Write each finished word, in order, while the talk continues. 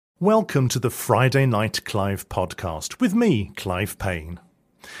Welcome to the Friday Night Clive podcast with me, Clive Payne.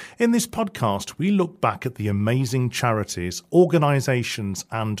 In this podcast, we look back at the amazing charities, organisations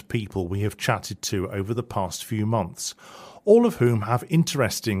and people we have chatted to over the past few months, all of whom have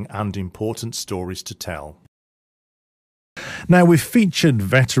interesting and important stories to tell. Now, we've featured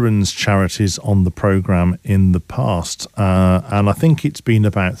veterans charities on the programme in the past, and I think it's been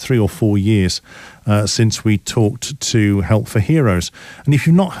about 3 or 4 years since we talked to Help for Heroes. And if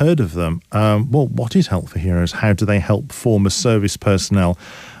you've not heard of them, well, what is Help for Heroes? How do they help former service personnel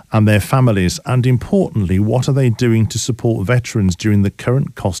and their families? And importantly, what are they doing to support veterans during the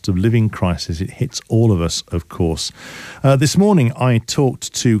current cost of living crisis? It hits all of us, of course. This morning, I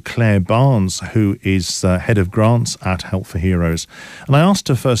talked to Claire Barnes, who is head of grants at Help for Heroes. And I asked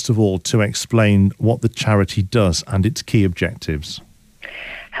her, first of all, to explain what the charity does and its key objectives.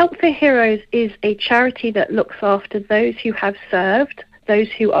 Help for Heroes is a charity that looks after those who have served, those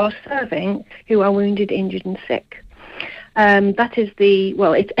who are serving, who are wounded, injured and sick.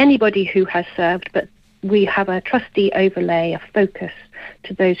 It's anybody who has served, but we have a trustee overlay, a focus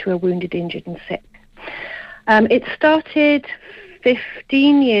to those who are wounded, injured and sick. It started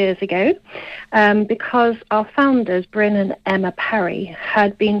 15 years ago because our founders, Bryn and Emma Parry,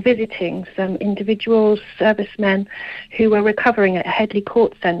 had been visiting some individuals, servicemen, who were recovering at Headley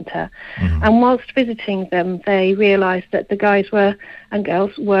Court Centre. Mm-hmm. And whilst visiting them, they realised that the guys and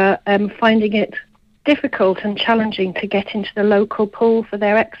girls were finding it difficult and challenging to get into the local pool for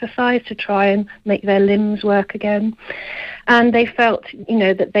their exercise, to try and make their limbs work again. And they felt,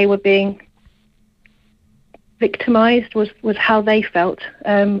 that they were being victimised, was how they felt,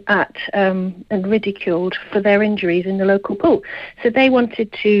 and ridiculed for their injuries in the local pool. So they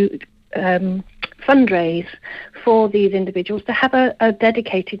wanted to fundraise for these individuals to have a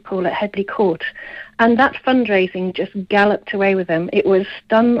dedicated pool at Headley Court. And that fundraising just galloped away with them. It was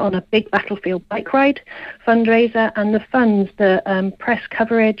done on a big battlefield bike ride fundraiser, and the funds, the press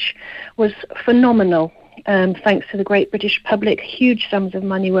coverage was phenomenal. Thanks to the great British public, huge sums of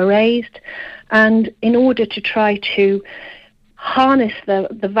money were raised. And in order to try to harness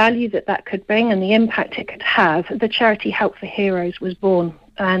the value that could bring and the impact it could have, the charity Help for Heroes was born.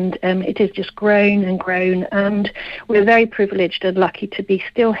 And it has just grown and grown, and we're very privileged and lucky to be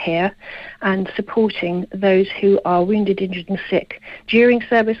still here and supporting those who are wounded, injured and sick during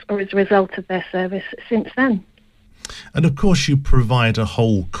service or as a result of their service since then. And of course you provide a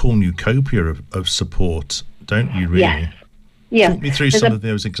whole cornucopia of support, don't you, really? Yes. Talk me through some of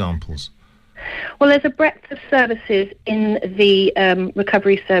those examples. Well, there's a breadth of services in the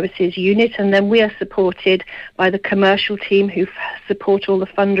recovery services unit, and then we are supported by the commercial team who support all the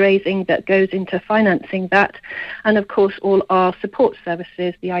fundraising that goes into financing that, and of course all our support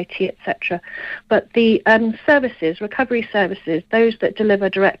services, the IT, etc. But the recovery services, those that deliver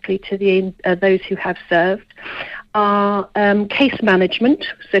directly to those who have served, are case management.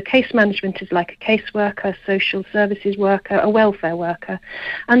 So case management is like a caseworker, social services worker, a welfare worker,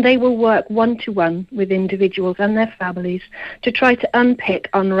 and they will work one-to-one with individuals and their families to try to unpick,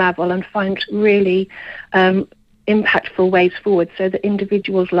 unravel and find really impactful ways forward so that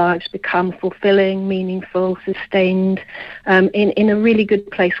individuals' lives become fulfilling, meaningful, sustained, in a really good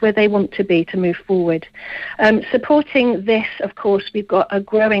place where they want to be to move forward. Supporting this, of course, we've got a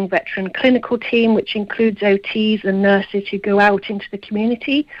growing veteran clinical team, which includes OTs and nurses who go out into the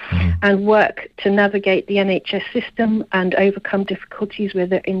community and work to navigate the NHS system and overcome difficulties with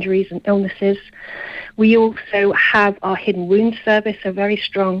their injuries and illnesses. We also have our Hidden Wounds Service, a very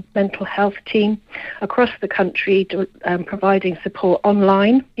strong mental health team across the country, providing support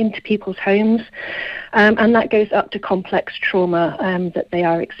online into people's homes, and that goes up to complex trauma that they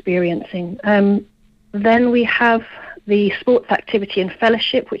are experiencing. Then we have the sports activity and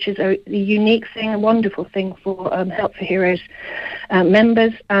fellowship, which is a unique thing, a wonderful thing for Help for Heroes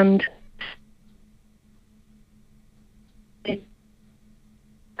members, and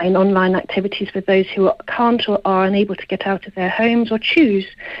in online activities for those who can't or are unable to get out of their homes or choose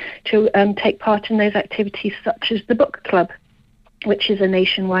to take part in those activities, such as the book club, which is a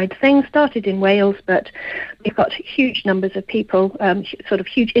nationwide thing, started in Wales, but we've got huge numbers of people,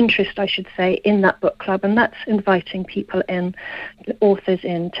 huge interest, I should say, in that book club, and that's inviting people in, authors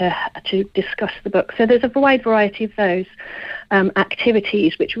in, to discuss the book. So there's a wide variety of those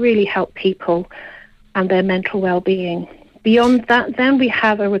activities which really help people and their mental well-being. Beyond that, then, we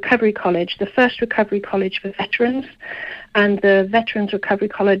have a recovery college, the first recovery college for veterans, and the Veterans Recovery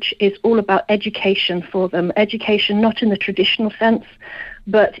College is all about education for them. Education not in the traditional sense,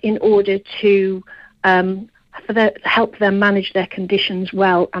 but in order to help them manage their conditions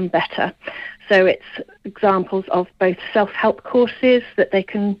well and better. So it's examples of both self-help courses that they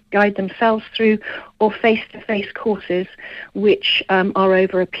can guide themselves through, or face-to-face courses, which are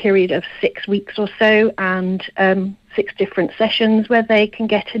over a period of 6 weeks or so, and 6 different sessions where they can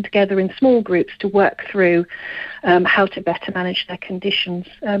get together in small groups to work through how to better manage their conditions.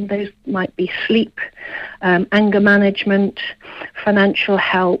 Those might be sleep, anger management, financial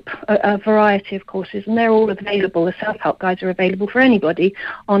help, a variety of courses, and they're all available. The self-help guides are available for anybody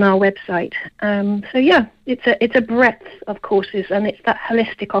on our website. It's a breadth of courses, and it's that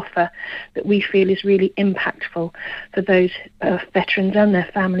holistic offer that we feel is really impactful for those veterans and their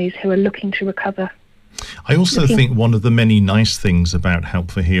families who are looking to recover. I also think one of the many nice things about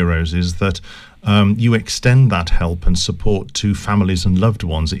Help for Heroes is that you extend that help and support to families and loved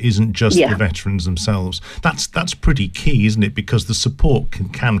ones. It isn't just the veterans themselves. That's pretty key, isn't it? Because the support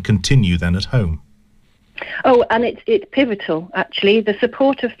can continue then at home. Oh, and it's pivotal, actually. The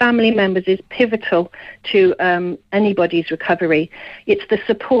support of family members is pivotal to anybody's recovery. It's the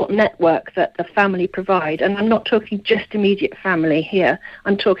support network that the family provide. And I'm not talking just immediate family here.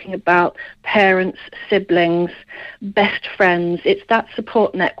 I'm talking about parents, siblings, best friends. It's that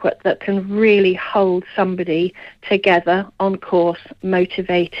support network that can really hold somebody together, on course,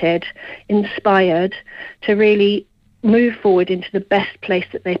 motivated, inspired, to really move forward into the best place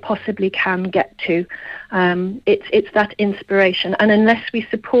that they possibly can get to. It's that inspiration. And unless we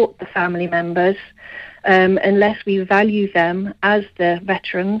support the family members, unless we value them as the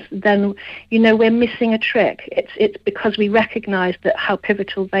veterans, then, we're missing a trick. It's because we recognise that how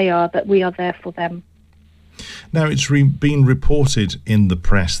pivotal they are, that we are there for them. Now, it's been reported in the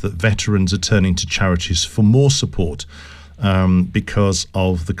press that veterans are turning to charities for more support because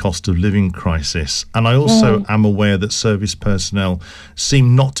of the cost of living crisis. And I also am aware that service personnel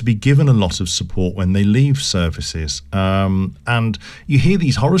seem not to be given a lot of support when they leave services. And you hear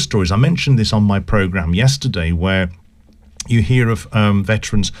these horror stories. I mentioned this on my programme yesterday, where you hear of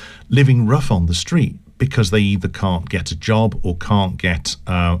veterans living rough on the street because they either can't get a job or can't get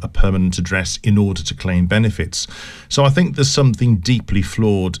a permanent address in order to claim benefits. So I think there's something deeply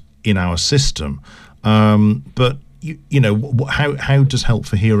flawed in our system. But how does Help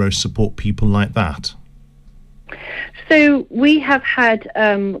for Heroes support people like that? So we have had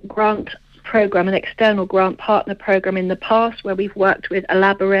grant program, an external grant partner program in the past, where we've worked with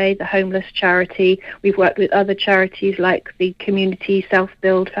Elaborate, the homeless charity. We've worked with other charities like the Community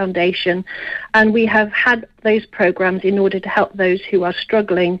Self-Build Foundation, and we have had those programs in order to help those who are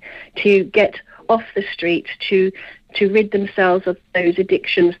struggling to get off the street, to rid themselves of those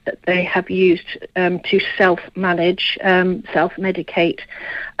addictions that they have used to self-manage, self-medicate,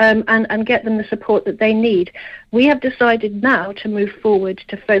 and get them the support that they need. We have decided now to move forward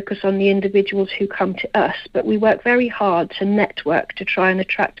to focus on the individuals who come to us, but we work very hard to network to try and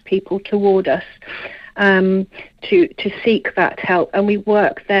attract people toward us. To seek that help, and we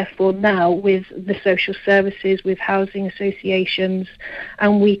work therefore now with the social services, with housing associations,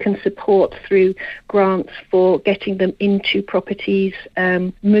 and we can support through grants for getting them into properties,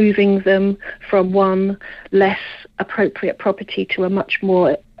 moving them from one less appropriate property to a much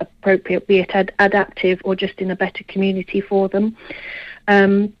more appropriate, be it adaptive or just in a better community for them.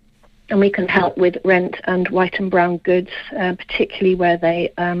 And we can help with rent and white and brown goods, particularly where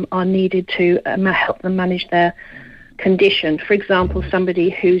they are needed to help them manage their condition. For example, somebody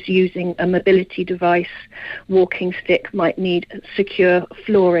who's using a mobility device, walking stick, might need secure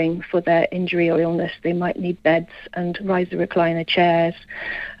flooring for their injury or illness. They might need beds and riser recliner chairs,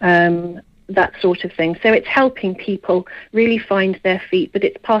 that sort of thing. So it's helping people really find their feet, but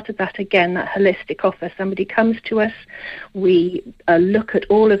it's part of that, again, that holistic offer. Somebody comes to us, we look at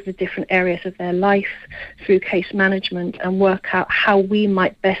all of the different areas of their life through case management and work out how we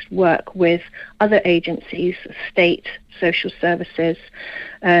might best work with other agencies, state, social services,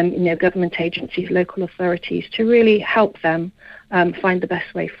 government agencies, local authorities, to really help them find the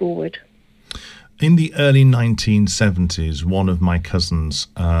best way forward. In the early 1970s, one of my cousins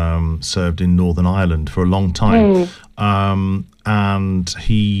served in Northern Ireland for a long time, and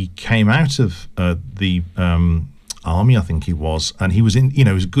he came out of the army, I think he was, and he was in,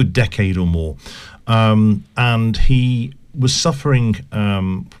 it was a good decade or more, and he was suffering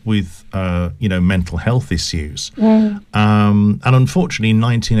with, mental health issues, and unfortunately, in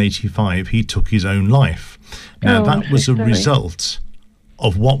 1985, he took his own life. Now, that was a result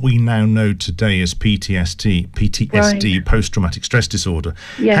of what we now know today as PTSD, right. Post-traumatic stress disorder.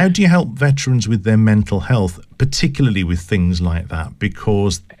 Yes. How do you help veterans with their mental health, particularly with things like that?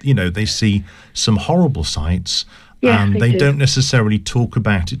 Because, they see some horrible sights, and they don't necessarily talk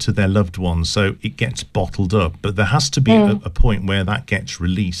about it to their loved ones, so it gets bottled up. But there has to be a point where that gets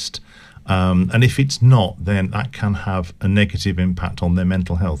released. And if it's not, then that can have a negative impact on their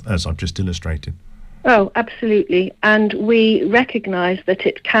mental health, as I've just illustrated. Oh, absolutely. And we recognise that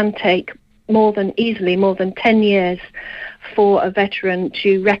it can take more than 10 years for a veteran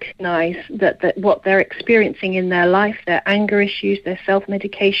to recognise that what they're experiencing in their life, their anger issues, their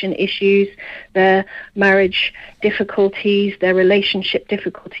self-medication issues, their marriage difficulties, their relationship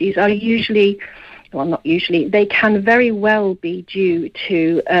difficulties are they can very well be due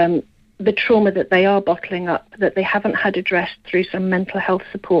to the trauma that they are bottling up, that they haven't had addressed through some mental health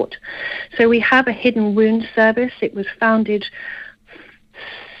support. So we have a hidden wound service. It was founded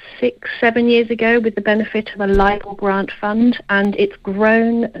 6-7 years ago with the benefit of a libel grant fund, and it's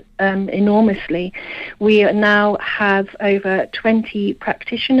grown enormously. We now have over 20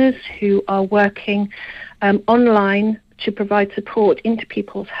 practitioners who are working online to provide support into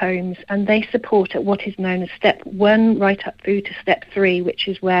people's homes, and they support at what is known as step 1 right up through to step 3, which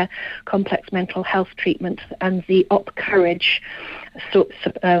is where complex mental health treatments and the Op Courage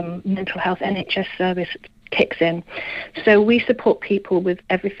mental health NHS service kicks in. So we support people with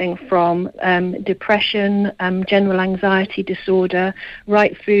everything from depression, general anxiety disorder,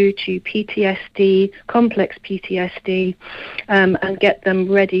 right through to PTSD, complex PTSD, and get them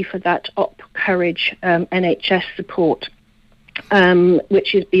ready for that Op Courage NHS support,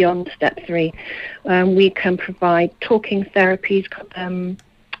 which is beyond step 3. We can provide talking therapies,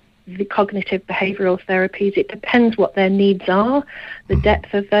 the cognitive behavioural therapies. It depends what their needs are, the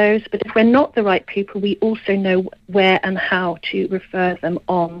depth of those. But if we're not the right people, we also know where and how to refer them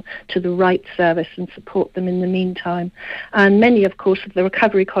on to the right service and support them in the meantime. And many, of course, of the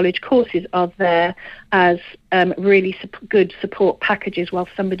Recovery College courses are there as really good support packages while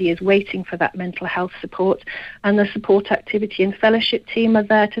somebody is waiting for that mental health support. And the support activity and fellowship team are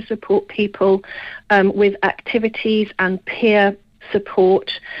there to support people with activities and peer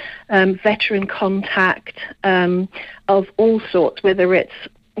support, veteran contact of all sorts, whether it's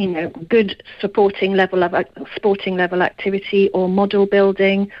good sporting level activity or model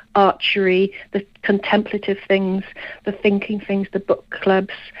building, archery, the contemplative things, the thinking things, the book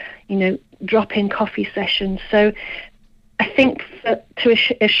clubs, drop-in coffee sessions. So I think that to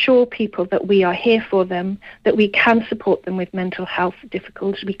assure people that we are here for them, that we can support them with mental health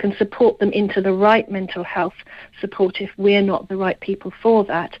difficulties, we can support them into the right mental health support if we're not the right people for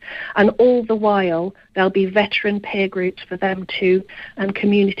that. And all the while, there'll be veteran peer groups for them to, and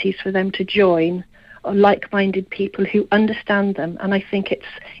communities for them to join, or like-minded people who understand them. And I think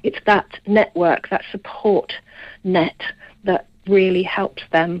it's that network, that support net, that really helps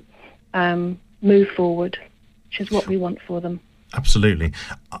them move forward, which is what we want for them. Absolutely.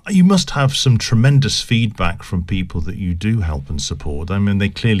 You must have some tremendous feedback from people that you do help and support. I mean, they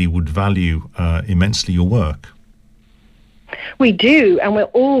clearly would value immensely your work. We do, and we're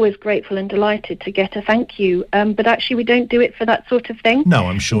always grateful and delighted to get a thank you. But actually, we don't do it for that sort of thing. No,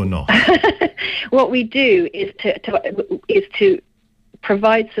 I'm sure not. What we do is to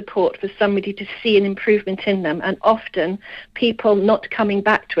provide support for somebody to see an improvement in them, and often people not coming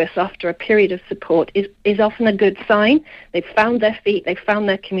back to us after a period of support is often a good sign. They've found their feet, they've found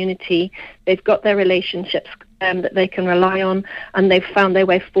their community, they've got their relationships that they can rely on, and they've found their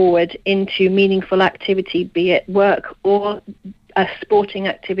way forward into meaningful activity, be it work or a sporting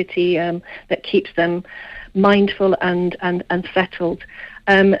activity that keeps them mindful and settled.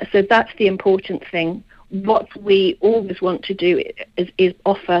 So that's the important thing. What we always want to do is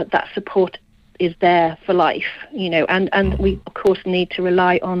offer that support is there for life, and we, of course, need to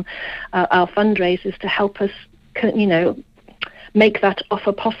rely on our fundraisers to help us, make that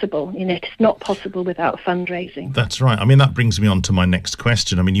offer possible. It's not possible without fundraising. That's right. I mean, that brings me on to my next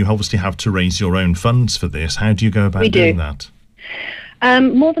question. I mean, you obviously have to raise your own funds for this. How do you go about doing that?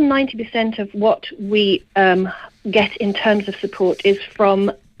 More than 90% of what we get in terms of support is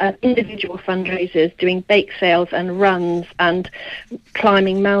from individual fundraisers doing bake sales and runs and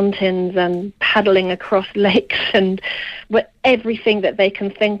climbing mountains and paddling across lakes and everything that they can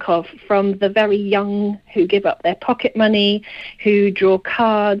think of, from the very young who give up their pocket money, who draw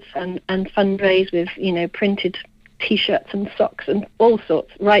cards and fundraise with printed T-shirts and socks and all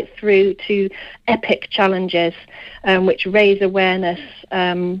sorts, right through to epic challenges which raise awareness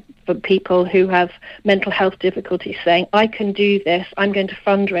for people who have mental health difficulties, saying, I can do this, I'm going to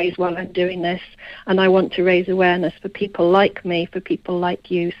fundraise while I'm doing this, and I want to raise awareness for people like me, for people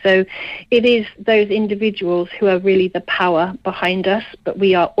like you. So it is those individuals who are really the power behind us, but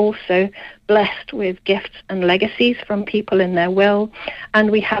we are also blessed with gifts and legacies from people in their will,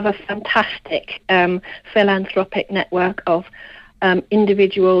 and we have a fantastic philanthropic network of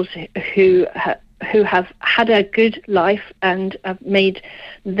individuals who who have had a good life and have made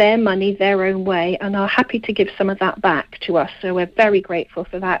their money their own way and are happy to give some of that back to us. So we're very grateful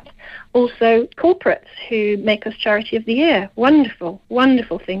for that. Also, corporates who make us Charity of the Year. Wonderful,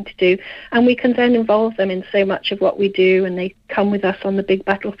 wonderful thing to do. And we can then involve them in so much of what we do, and they come with us on the big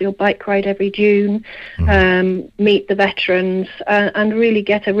Battlefield bike ride every June, meet the veterans, and really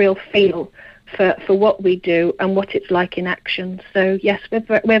get a real feel for what we do and what it's like in action. So yes,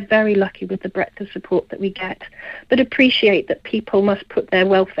 we're very lucky with the breadth of support that we get, but appreciate that people must put their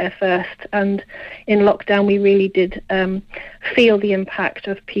welfare first. And in lockdown, we really did feel the impact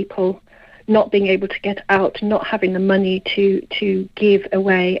of people not being able to get out, not having the money to give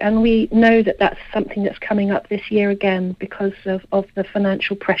away. And we know that that's something that's coming up this year again because of the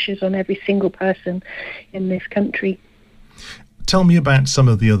financial pressures on every single person in this country. Tell me about some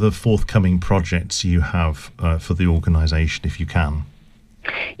of the other forthcoming projects you have for the organisation, if you can.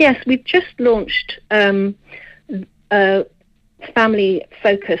 Yes, we've just launched a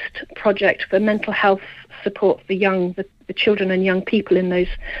family-focused project for mental health support for the children and young people in those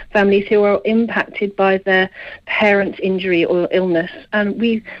families who are impacted by their parents' injury or illness. And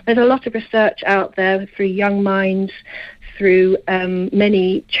there's a lot of research out there through Young Minds, through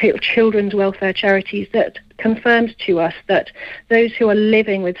many children's welfare charities that confirms to us that those who are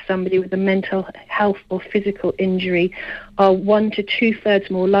living with somebody with a mental health or physical injury are 1 to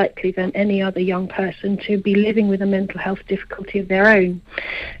 2/3 more likely than any other young person to be living with a mental health difficulty of their own.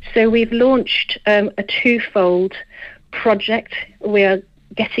 So we've launched a twofold project. We are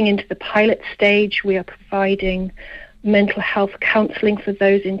getting into the pilot stage. We are providing mental health counselling for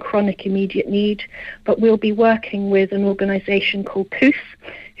those in chronic immediate need, but we'll be working with an organisation called COOS,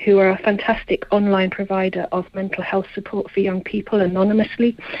 who are a fantastic online provider of mental health support for young people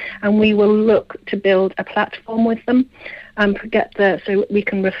anonymously, and we will look to build a platform with them and so we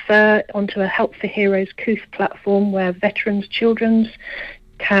can refer onto a Help for Heroes COOS platform where veterans' children's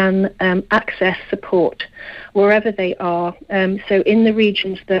can access support wherever they are. So in the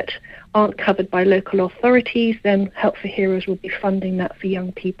regions that aren't covered by local authorities, then Help for Heroes will be funding that for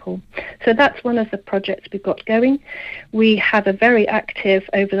young people. So that's one of the projects we've got going. We have a very active,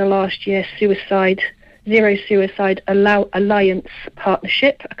 over the last year, Zero Suicide Alliance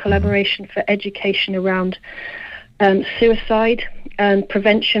partnership, a collaboration for education around suicide and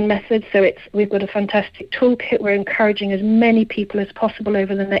prevention methods. So we've got a fantastic toolkit. We're encouraging as many people as possible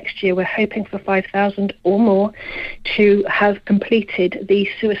over the next year. We're hoping for 5,000 or more to have completed the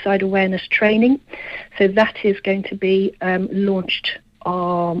suicide awareness training. So that is going to be launched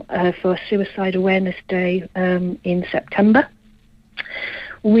for Suicide Awareness Day in September.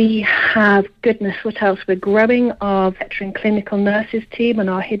 We have, what else? We're growing our veteran clinical nurses team and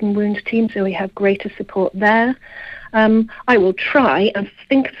our hidden wounds team, so we have greater support there. I will try and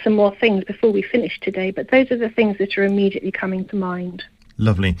think of some more things before we finish today, but those are the things that are immediately coming to mind.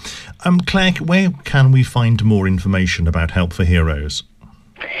 Lovely. Claire, where can we find more information about Help for Heroes?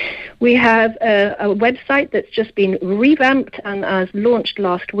 We have a website that's just been revamped and has launched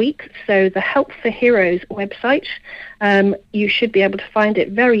last week. So the Help for Heroes website, you should be able to find it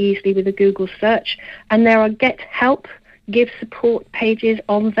very easily with a Google search. And there are Get Help, Give Support pages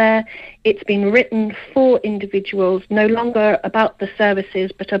on there. It's been written for individuals, no longer about the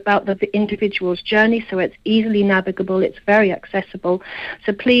services, but about the individual's journey. So it's easily navigable. It's very accessible.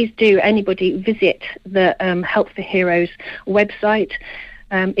 So please do, anybody, visit the Help for Heroes website.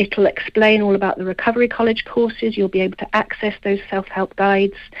 It'll explain all about the Recovery College courses. You'll be able to access those self-help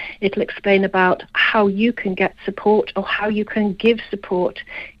guides. It'll explain about how you can get support or how you can give support.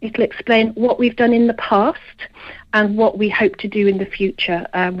 It'll explain what we've done in the past and what we hope to do in the future.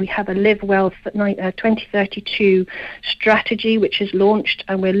 We have a Live Well 2032 strategy which is launched,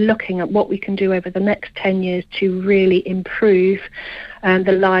 and we're looking at what we can do over the next 10 years to really improve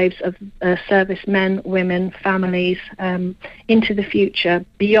the lives of servicemen, women, families into the future,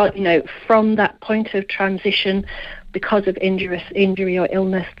 beyond, from that point of transition because of injury or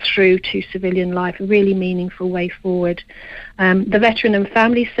illness through to civilian life, a really meaningful way forward. The Veteran and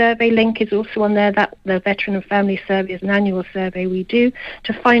Family Survey link is also on there. That the Veteran and Family Survey is an annual survey we do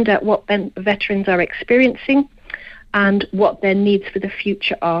to find out what veterans are experiencing and what their needs for the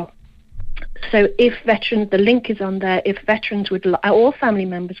future are. So if veterans, the link is on there, if veterans or family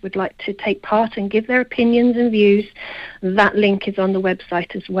members would like to take part and give their opinions and views, that link is on the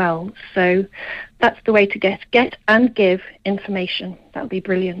website as well. So that's the way to get and give information. That would be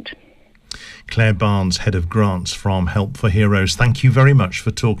brilliant. Claire Barnes, Head of Grants from Help for Heroes, thank you very much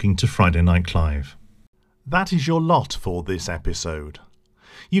for talking to Friday Night Clive. That is your lot for this episode.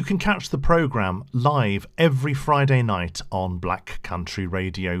 You can catch the programme live every Friday night on Black Country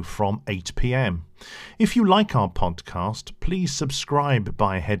Radio from 8 p.m. If you like our podcast, please subscribe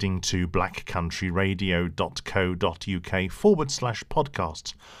by heading to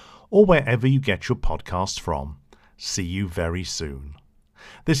blackcountryradio.co.uk/podcasts or wherever you get your podcasts from. See you very soon.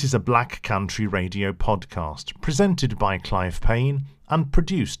 This is a Black Country Radio podcast presented by Clive Payne and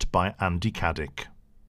produced by Andy Caddick.